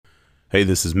Hey,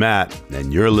 this is Matt,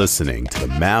 and you're listening to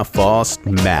the Matt Faust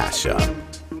Mashup.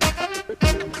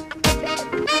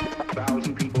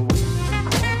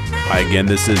 Hi again,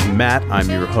 this is Matt. I'm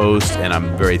your host, and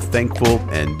I'm very thankful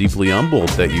and deeply humbled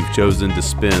that you've chosen to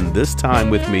spend this time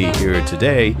with me here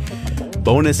today.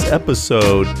 Bonus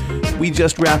episode. We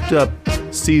just wrapped up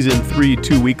season 3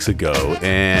 2 weeks ago,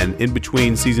 and in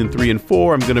between season 3 and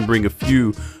 4, I'm going to bring a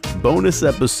few bonus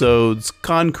episodes,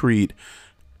 concrete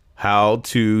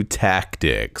how-to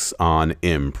tactics on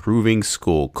improving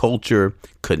school culture,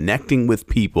 connecting with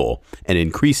people, and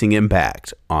increasing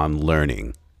impact on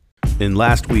learning. In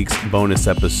last week's bonus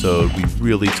episode, we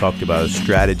really talked about a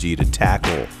strategy to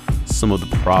tackle some of the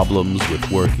problems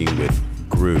with working with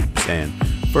groups. And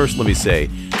first, let me say,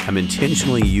 I'm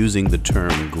intentionally using the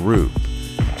term group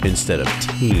instead of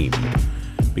team,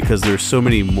 because there's so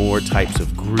many more types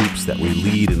of groups that we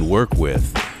lead and work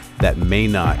with that may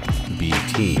not be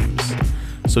teams.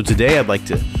 So today I'd like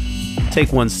to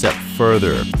take one step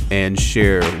further and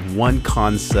share one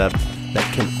concept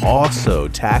that can also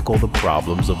tackle the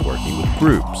problems of working with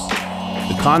groups.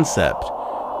 The concept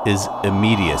is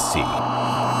immediacy,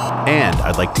 and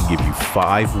I'd like to give you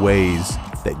 5 ways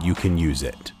that you can use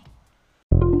it.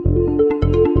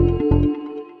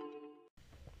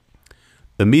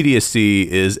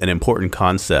 Immediacy is an important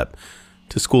concept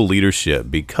to school leadership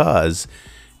because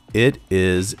it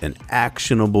is an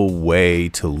actionable way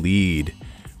to lead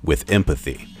with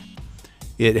empathy.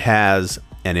 It has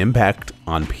an impact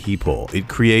on people. It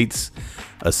creates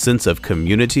a sense of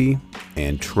community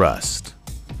and trust.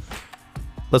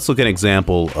 Let's look at an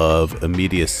example of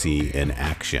immediacy in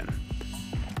action.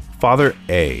 Father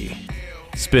A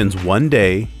spends one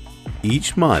day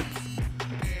each month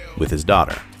with his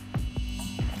daughter.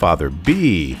 Father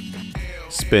B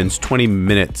spends 20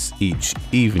 minutes each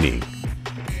evening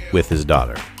with his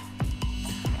daughter.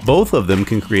 Both of them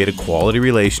can create a quality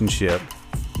relationship,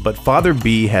 but Father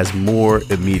B has more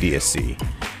immediacy.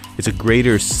 It's a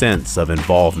greater sense of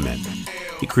involvement.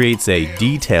 He creates a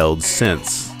detailed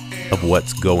sense of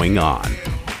what's going on.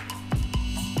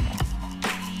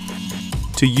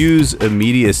 To use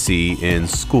immediacy in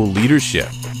school leadership,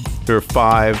 there are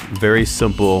 5 very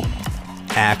simple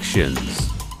actions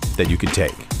that you can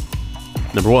take.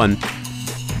 Number 1,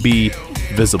 be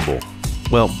visible.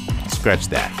 Well, scratch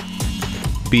that.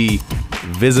 Be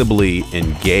visibly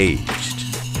engaged.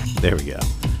 There we go.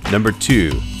 Number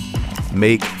 2,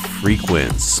 make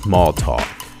frequent small talk.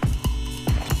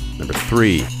 Number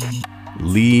 3,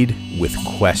 lead with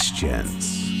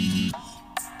questions.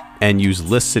 And use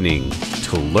listening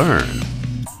to learn,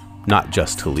 not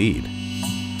just to lead.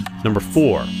 Number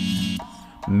 4,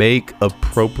 make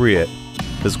appropriate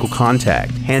physical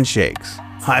contact, handshakes,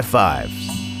 high fives,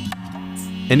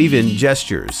 and even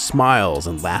gestures, smiles,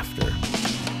 and laughter.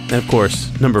 And of course,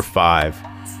 number 5,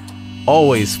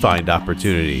 always find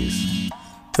opportunities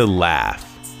to laugh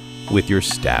with your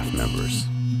staff members.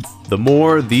 The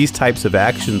more these types of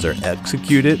actions are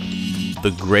executed,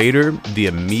 the greater the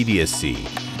immediacy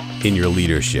in your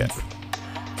leadership.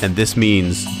 And this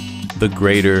means the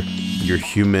greater your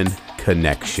human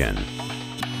connection,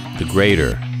 the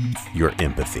greater your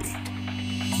empathy.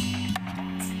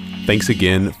 Thanks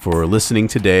again for listening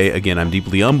today. Again, I'm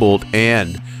deeply humbled,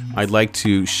 and I'd like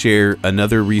to share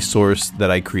another resource that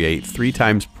I create 3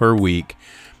 times per week.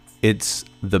 It's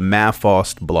the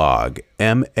Mafaust blog,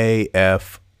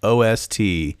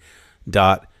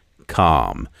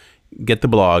 mafost.com. Get the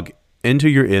blog into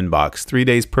your inbox 3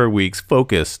 days per week,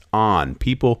 focused on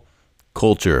people,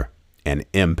 culture, and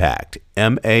impact.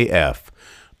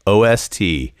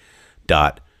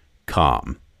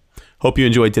 mafost.com. Hope you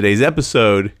enjoyed today's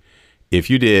episode. If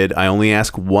you did, I only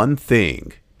ask one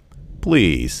thing.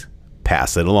 Please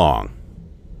pass it along.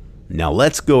 Now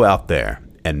let's go out there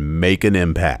and make an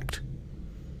impact.